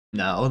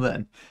Now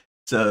then,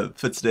 so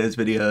for today's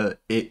video,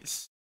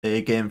 it's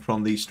a game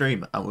from the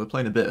stream, and we're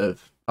playing a bit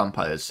of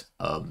vampires.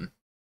 Gonna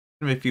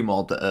be a few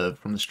more that are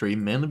from the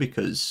stream, mainly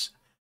because,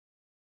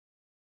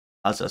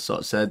 as I sort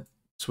of said,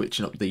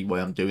 switching up the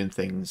way I'm doing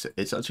things,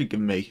 it's actually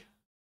giving me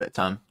a bit of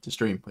time to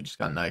stream, which is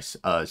kind of nice.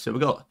 So we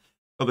got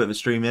a bit of a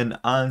stream in,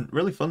 and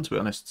really fun, to be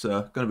honest.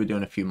 So gonna be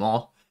doing a few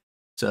more.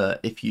 So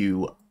if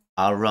you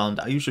are around,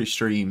 I usually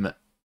stream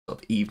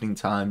sort of evening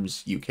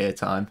times, UK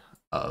time.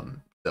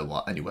 So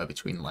what, anywhere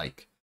between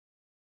like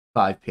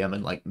 5 p.m.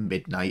 and like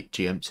midnight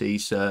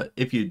GMT. So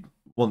if you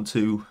want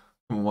to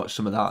come and watch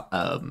some of that,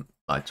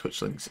 my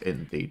Twitch link's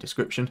in the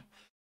description.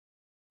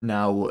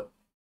 Now,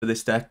 for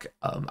this deck,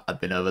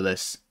 I've been over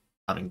this.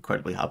 I'm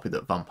incredibly happy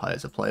that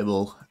vampires are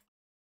playable.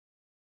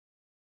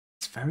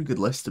 It's a very good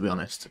list, to be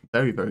honest.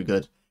 Very, very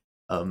good.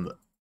 We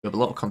have a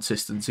lot of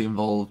consistency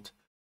involved.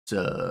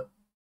 So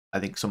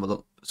I think some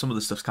of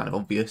the stuff's kind of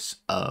obvious.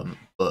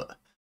 But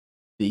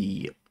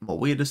the more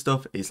weirder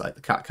stuff is like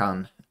the cat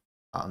can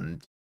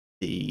and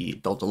the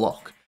Dolder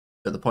Lock.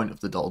 So the point of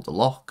the Dolder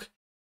Lock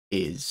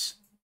is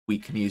we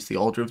can use the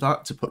order of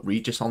that to put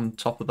Regis on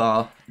top of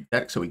our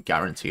deck, so we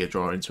guarantee a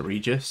draw into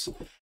Regis,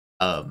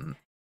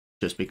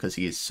 just because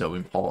he is so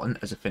important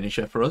as a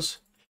finisher for us.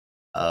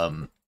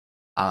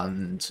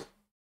 And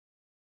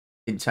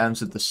in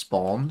terms of the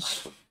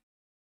spawns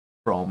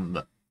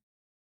from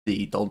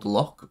the Dolder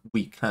Lock,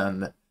 we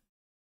can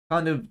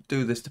kind of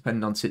do this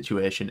depending on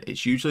situation.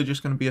 It's usually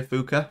just going to be a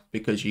Fuka,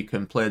 because you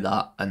can play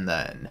that and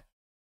then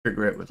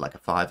trigger it with like a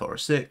 5 or a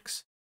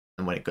 6,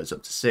 and when it goes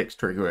up to 6,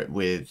 trigger it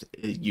with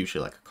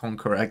usually like a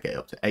Conqueror, get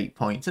up to 8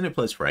 points, and it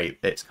plays for 8.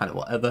 It's kind of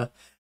whatever.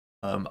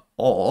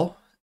 Or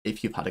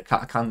if you've had a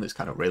Katakan that's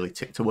kind of really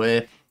ticked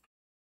away,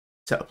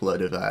 set up a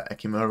load of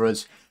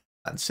Ekimuras,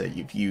 and say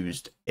you've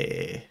used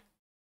a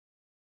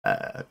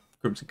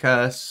Crimson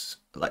Curse,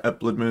 like a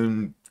Blood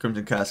Moon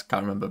Crimson Curse,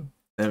 can't remember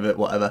the name of it,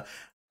 whatever.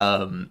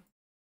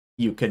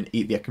 You can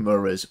eat the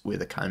Ekimuras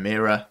with a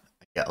Chimera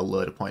and get a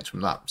load of points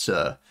from that.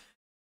 So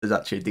there's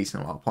actually a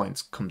decent amount of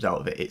points comes out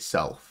of it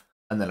itself.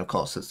 And then, of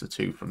course, there's the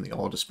 2 from the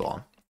order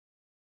spawn.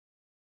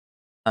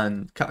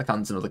 And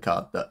Katakan's another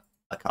card that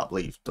I can't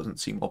believe doesn't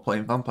see more play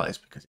in vampires,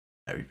 because it's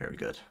very, very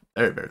good.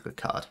 Very, very good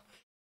card.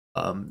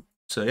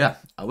 So yeah,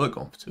 I won't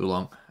go on for too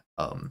long.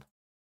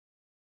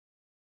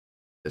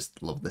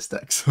 Just love this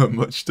deck so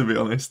much, to be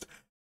honest.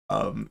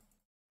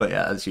 But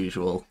yeah, as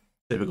usual,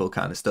 typical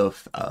kind of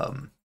stuff.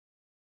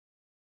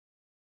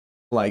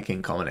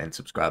 Liking, commenting,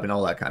 subscribing,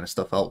 all that kind of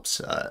stuff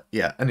helps.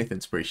 Yeah,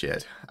 anything's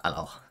appreciated, and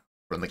I'll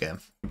run the game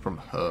from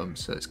home,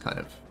 so it's kind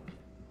of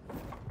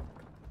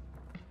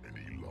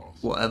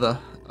whatever.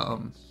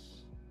 And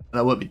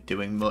I won't be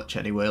doing much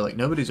anyway. Like,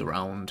 nobody's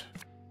around.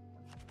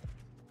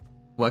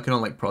 Working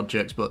on like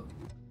projects, but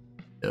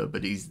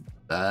nobody's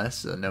there,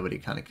 so nobody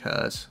kind of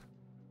cares.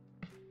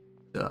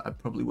 So I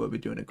probably won't be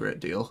doing a great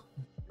deal.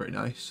 Pretty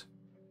nice.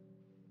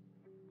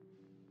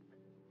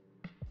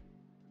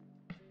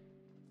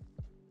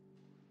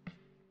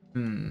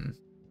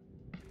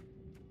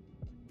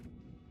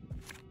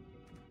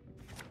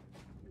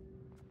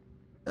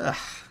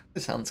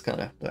 This sounds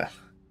kind of bleh.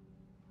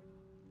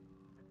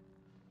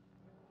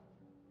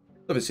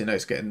 Obviously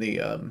nice getting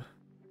the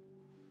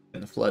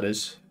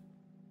flooders.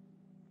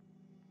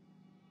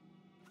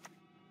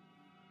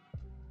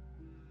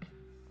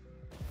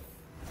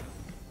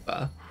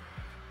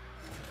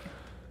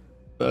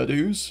 Fair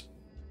dues.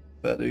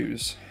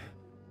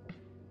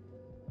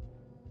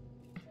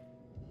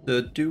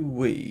 So do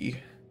we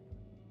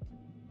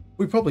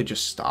probably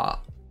just start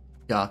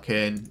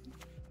Arcane,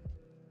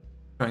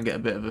 try and get a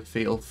bit of a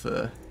feel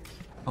for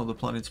how they're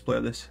planning to play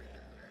this.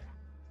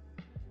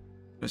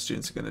 My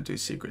students are going to do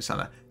Secret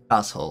Santa.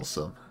 That's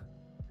wholesome.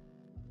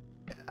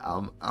 Yeah,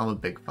 I'm a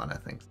big fan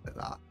of things like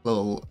that.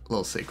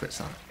 Little Secret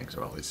Santa things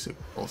are always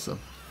super wholesome.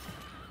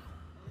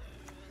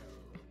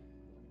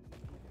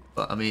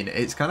 But I mean,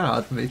 it's kind of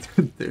hard for me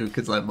to do,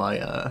 because like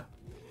my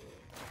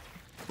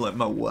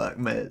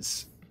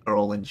workmates are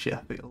all in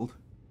Sheffield.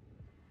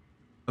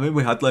 I mean,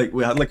 we had like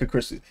a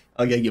Christmas.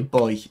 Oh yeah, your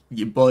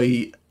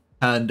boy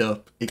turned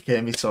up. He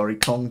came. He saw. He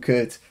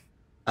conquered.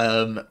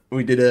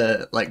 We did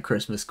a like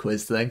Christmas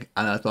quiz thing,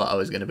 and I thought I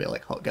was gonna be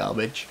like hot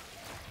garbage,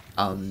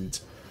 and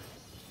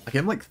I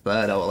came like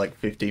 3rd out of like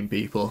 15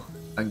 people.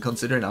 And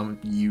considering I'm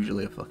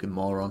usually a fucking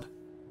moron,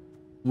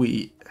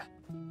 we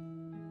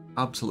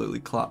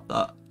absolutely clapped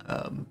that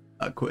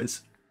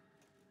quiz.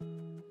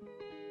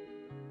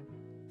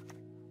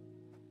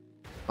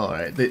 All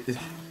right.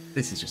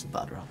 This is just a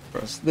bad round for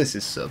us. This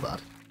is so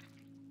bad.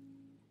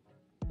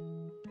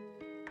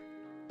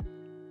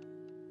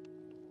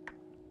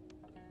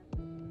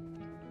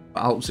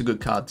 I hope it's a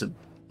good card to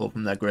pull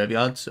from their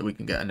graveyard, so we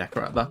can get a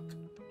Necro back. Do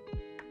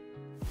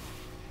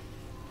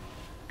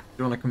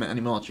you want to commit any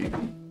more, Chief?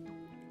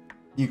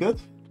 You good?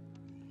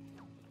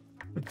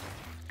 Do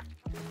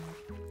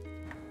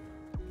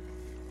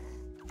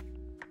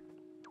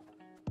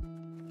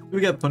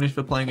we get punished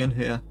for playing in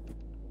here?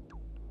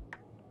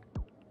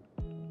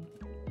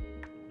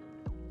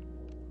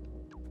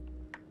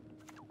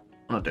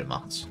 I'm not doing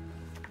maths.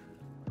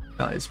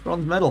 Guys,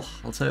 bronze medal.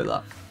 I'll take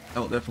that. I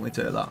will definitely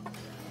take that.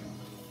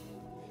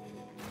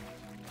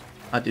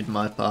 I did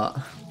my part.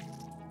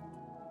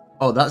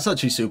 Oh, that's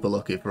actually super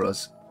lucky for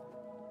us.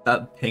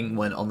 That ping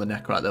went on the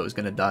Necrat that was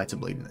going to die to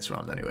bleed in this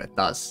round anyway.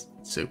 That's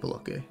super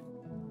lucky.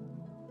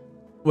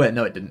 Wait,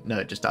 no it didn't. No,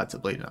 it just died to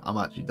bleeding. I'm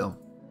actually dumb.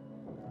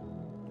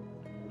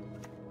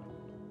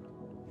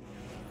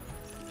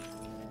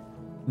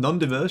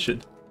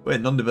 Non-diversion. Wait,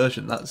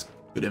 non-diversion. That's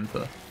good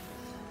info.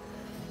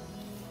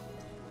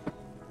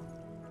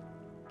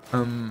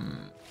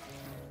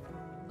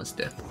 Let's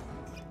dip.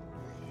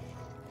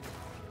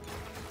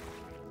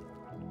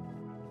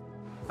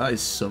 That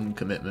is some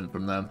commitment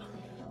from them.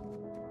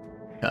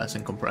 Curse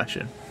and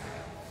compression.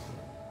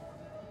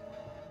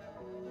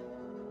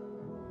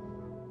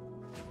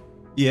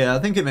 Yeah, I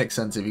think it makes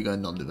sense if you go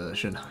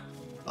non-diversion.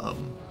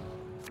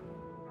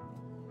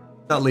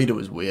 That leader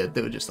was weird.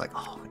 They were just like,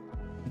 oh,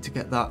 need to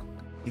get that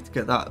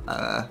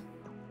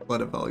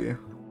letter value.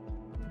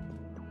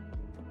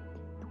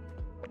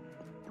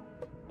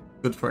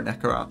 Good for a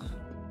Neckarat.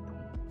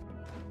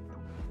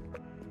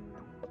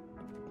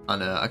 I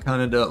know, I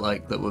kind of don't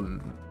like that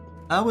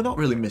we're not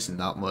really missing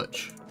that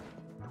much.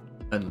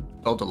 And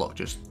Goldalock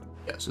just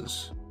gets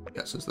us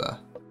there.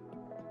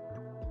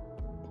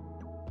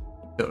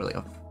 Don't really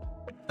have.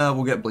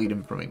 We'll get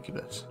bleeding from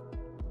Incubus.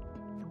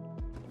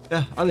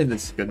 Yeah, I think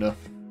this is good enough.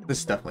 This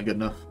is definitely good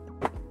enough.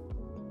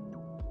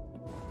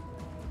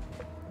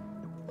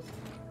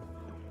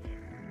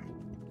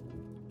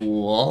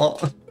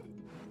 What?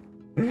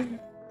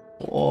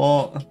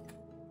 What?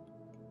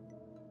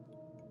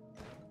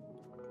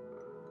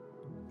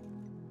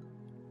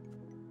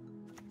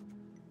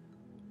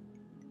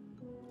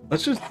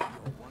 Let's just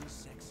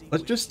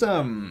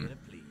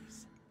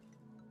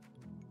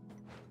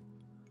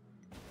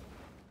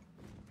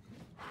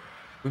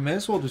we may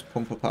as well just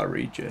pump up our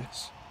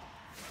Regis.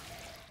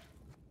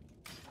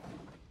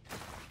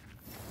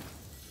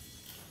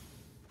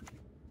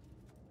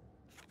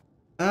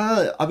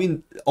 I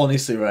mean,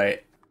 honestly,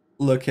 right,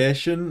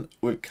 location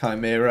with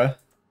Chimera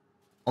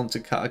onto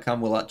Catacam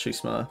will actually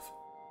smurf.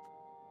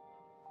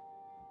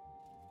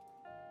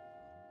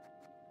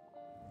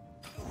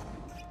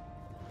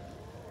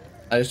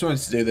 I just wanted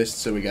to do this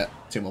so we get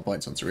 2 more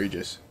points onto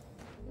Regis.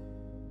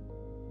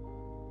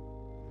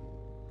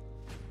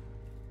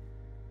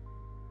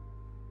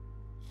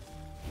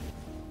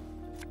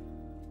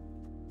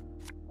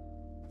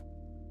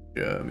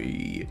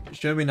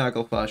 Show me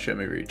Naglfar, show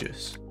me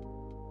Regis.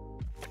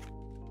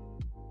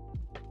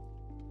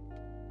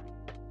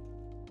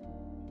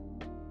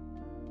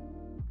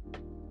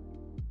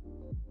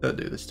 Don't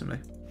do this to me.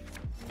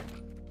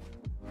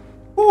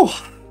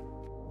 Oh!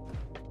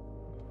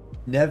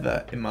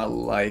 Never in my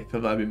life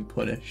have I been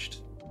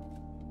punished.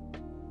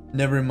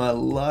 Never in my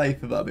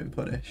life have I been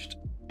punished.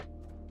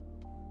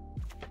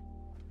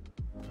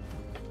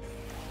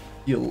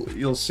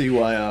 You'll see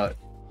why I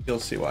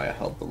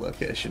held the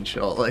location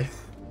shortly.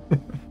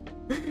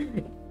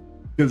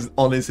 Because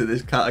honestly,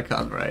 this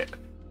Catacomb, right?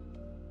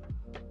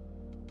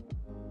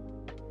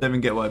 Don't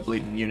even get why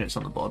bleeding units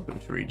on the board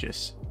with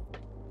Regis.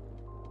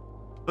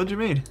 What do you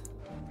mean?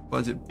 Why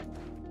is it?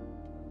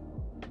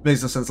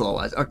 Makes no sense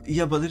otherwise.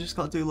 Yeah, but they just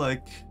got to do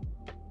like,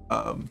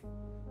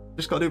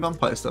 just got to do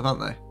vampire stuff,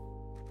 haven't they?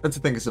 That's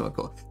the thing is something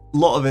cool. A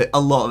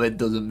lot of it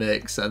doesn't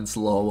make sense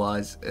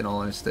lore-wise. In all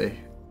honesty,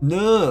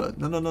 no.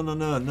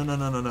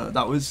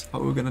 That was how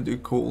we were gonna do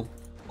cool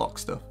lock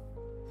stuff.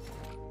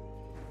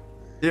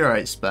 You're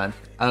right, Spen.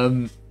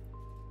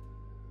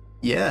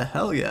 Yeah,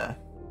 hell yeah.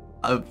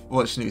 I've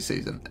watched new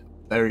season.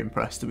 Very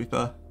impressed, to be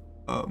fair.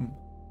 I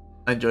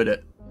enjoyed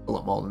it a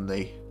lot more than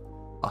the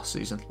last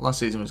season. Last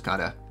season was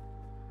kind of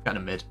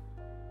mid.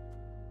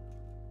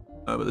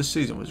 But this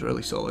season was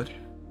really solid.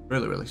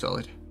 Really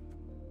solid.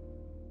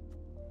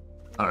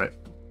 Alright.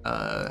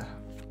 Are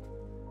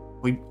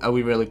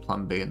we really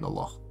plan B in the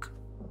lock?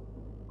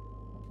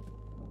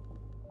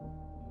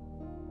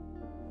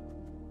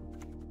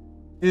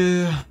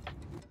 Yeah.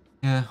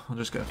 Yeah, I'll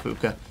just get a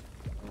Fuka.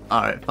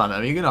 Alright, fine. I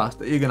mean, you're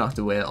gonna have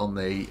to wait on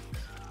the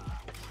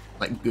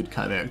like good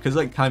Chimera, because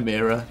like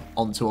Chimera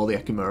onto all the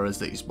Ekimuras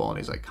that you spawn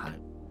is like kind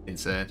of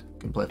insane. You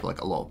can play for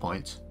like a lot of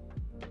points.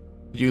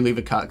 If you leave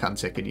a Catacomb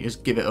tick and you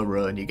just give it a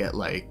row and you get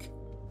like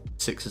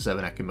 6 or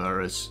 7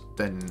 Ekimuras,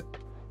 then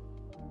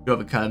you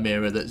have a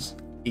Chimera that's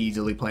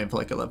easily playing for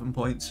like 11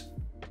 points.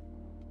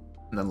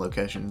 And then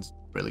location's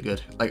really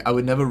good. Like I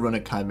would never run a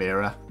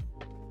Chimera,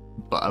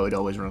 but I would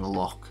always run a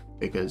lock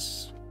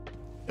because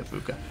of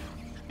Fuka.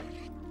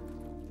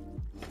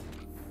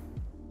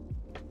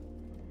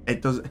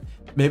 It does.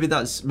 Maybe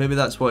that's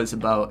what it's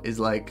about. Is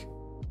like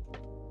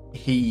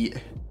he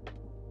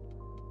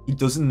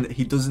doesn't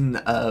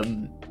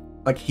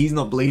like he's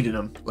not bleeding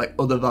them like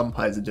other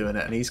vampires are doing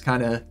it, and he's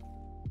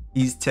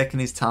taking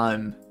his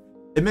time.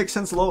 It makes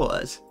sense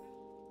lore-wise.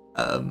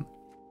 Oh,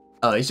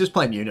 he's just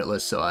playing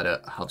unitless, so I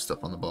don't have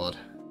stuff on the board.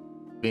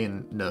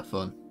 Being no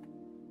fun.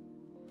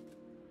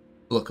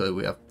 Luckily,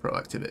 we have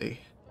proactivity.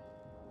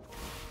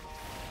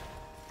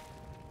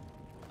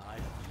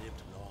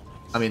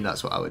 I mean,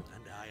 that's what I would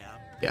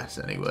guess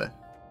anyway.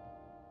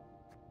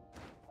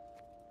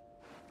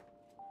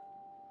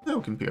 No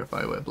can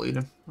purify away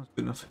bleeding. That's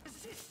good enough.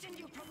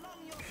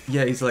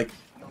 Yeah, he's like,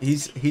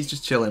 he's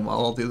just chilling while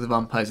all the other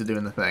vampires are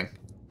doing the thing,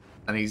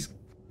 and he's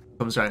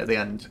comes right at the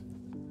end.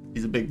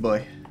 He's a big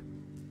boy.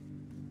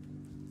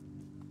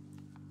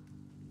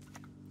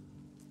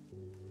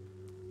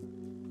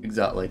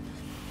 Exactly.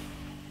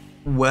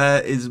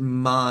 Where is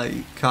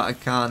my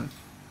Katakan?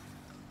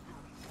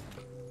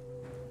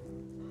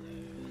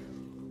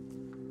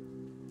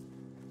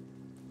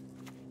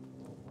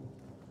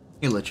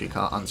 He literally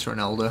can't answer an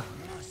elder.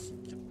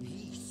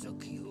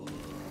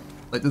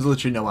 Like, there's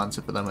literally no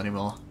answer for them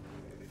anymore.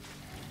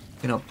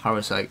 You know,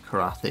 Parasite,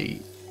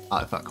 Karathi,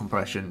 Artifact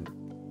Compression,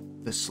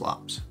 this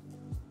slaps.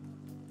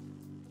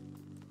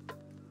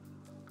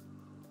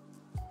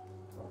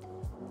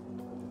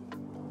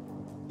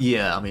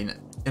 Yeah, I mean,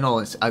 in all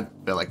honesty, I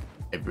feel like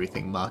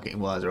everything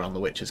marketing-wise around the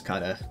Witch is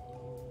kind of...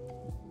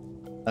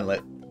 And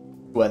like,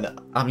 Gwent,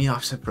 I mean,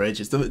 I've said for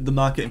ages, the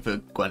marketing for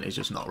Gwent is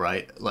just not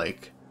right.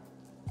 Like,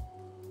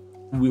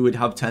 we would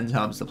have 10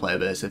 times the player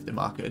base if they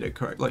marketed it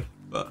correctly,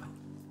 but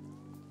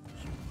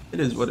it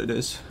is what it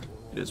is.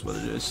 It is what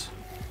it is.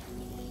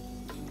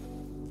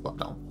 Flop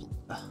down.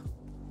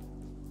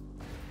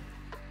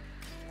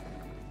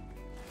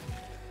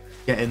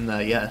 Get in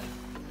there, yeah.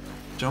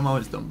 John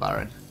Mowen's done,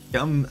 Baron. Get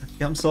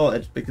him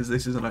sorted, because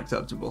this is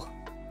unacceptable.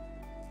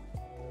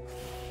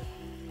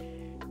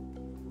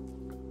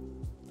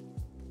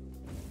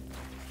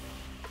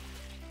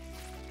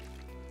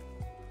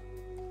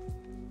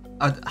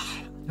 I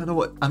don't know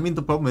what... I mean,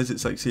 the problem is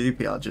it's like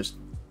CDPR just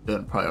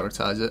don't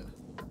prioritise it.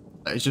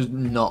 It's just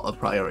not a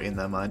priority in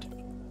their mind.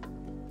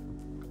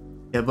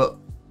 Yeah, but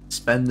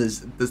spend,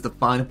 there's the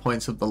finer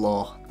points of the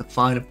law. The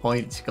finer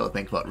points you gotta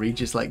think about.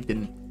 Regis like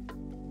didn't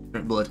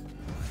drink blood.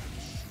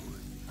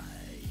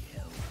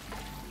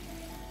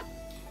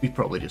 We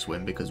probably just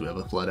win because we have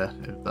a Flooder,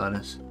 in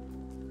fairness.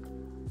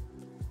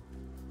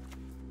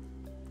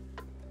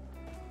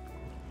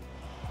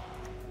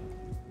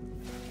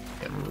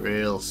 Getting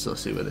real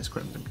sussy with this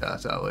Crimson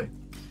Cart, are we?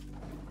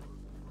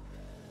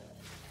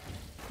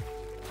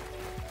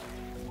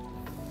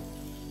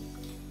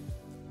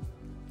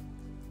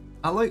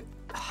 I like...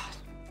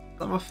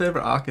 That's my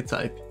favourite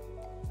archetype.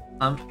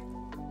 I'm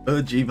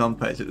OG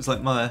vampires. It was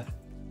like my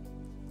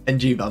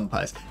NG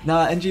vampires.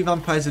 Nah, NG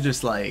vampires are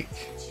just like...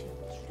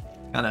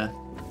 Kinda...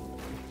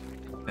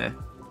 Eh.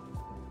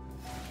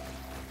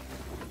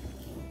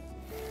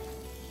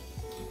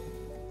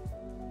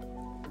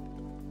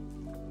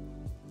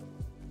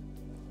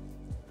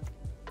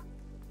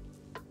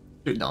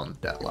 Shoot down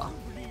Detla.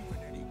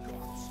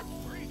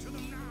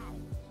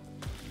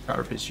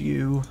 Carapace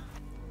you.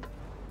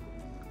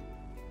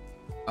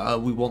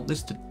 We want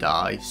this to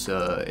die,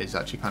 so it's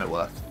actually kind of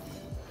worth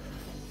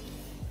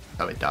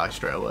have it die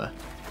straight away.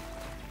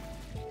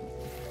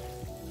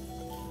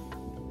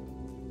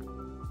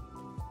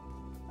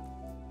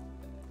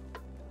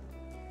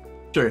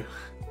 True.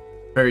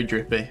 Very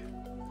drippy.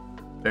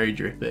 Very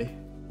drippy.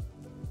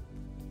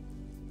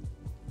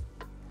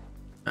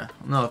 I'm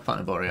not a fan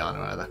of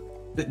Oriana either.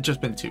 It's just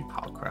been too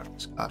power crept.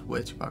 This card,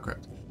 way too power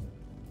crept.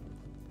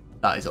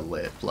 That is a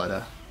late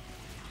Flooder.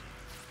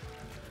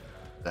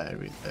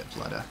 Very late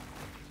Flooder.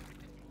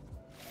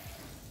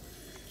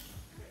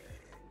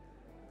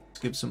 Let's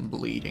give some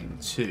bleeding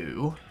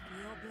too.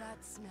 Your blood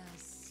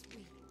smells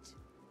sweet.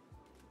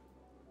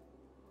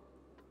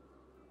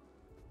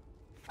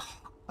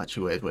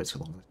 Actually, wait too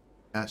long.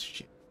 That's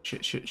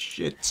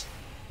shit.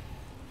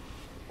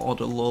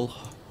 Order lol.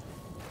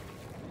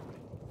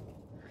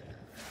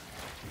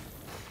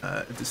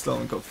 If it's still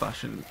in good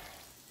fashion.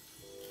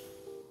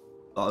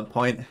 Valid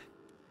point.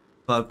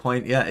 Valid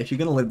point. Yeah, if you're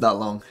gonna live that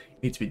long,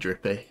 you need to be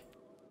drippy.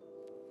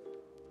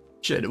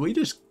 Shit,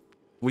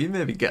 we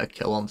maybe get a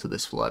kill onto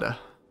this Flooder?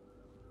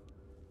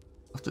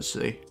 Have to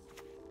see.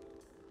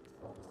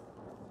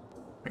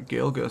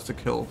 Gale goes to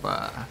kill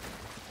there.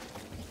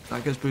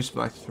 That gets boosted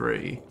by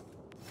 3.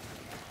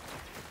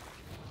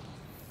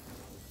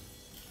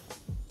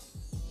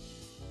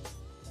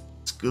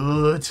 It's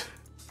good.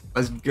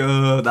 That's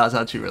good. That's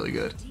actually really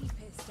good.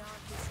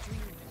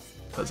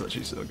 That's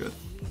actually so good.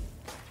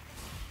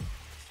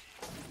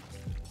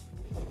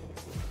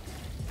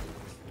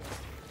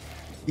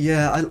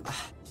 Yeah,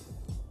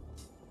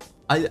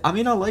 I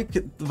mean, I like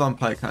the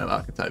vampire kind of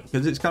archetype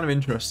because it's kind of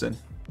interesting.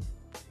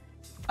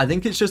 I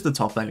think it's just the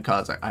top end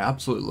cards. Like, I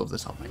absolutely love the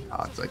top end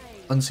cards. Like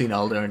Unseen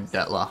Elder and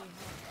Detla,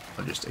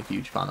 I'm just a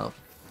huge fan of.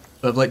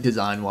 But like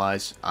design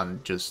wise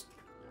and just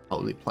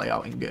totally play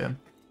out in game.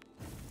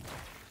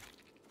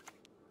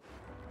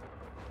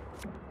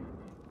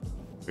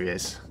 Here he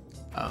is.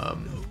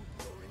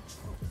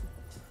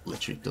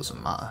 Literally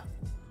doesn't matter.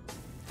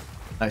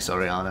 Nice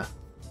Oriana.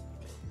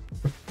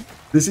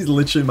 This is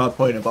literally my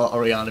point about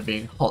Oriana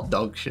being hot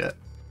dog shit.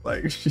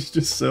 Like, she's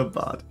just so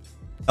bad.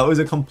 That was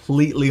a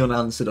completely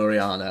unanswered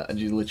Oriana, and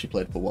she literally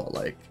played for what,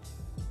 like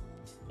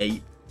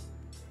 8?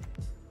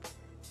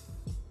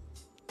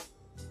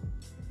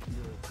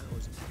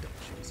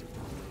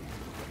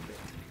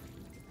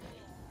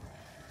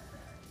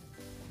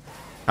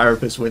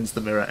 Carapace wins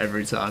the mirror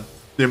every time.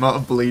 The amount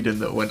of bleeding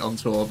that went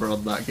onto Auber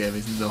on that game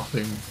is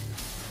nothing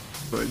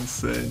but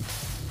insane.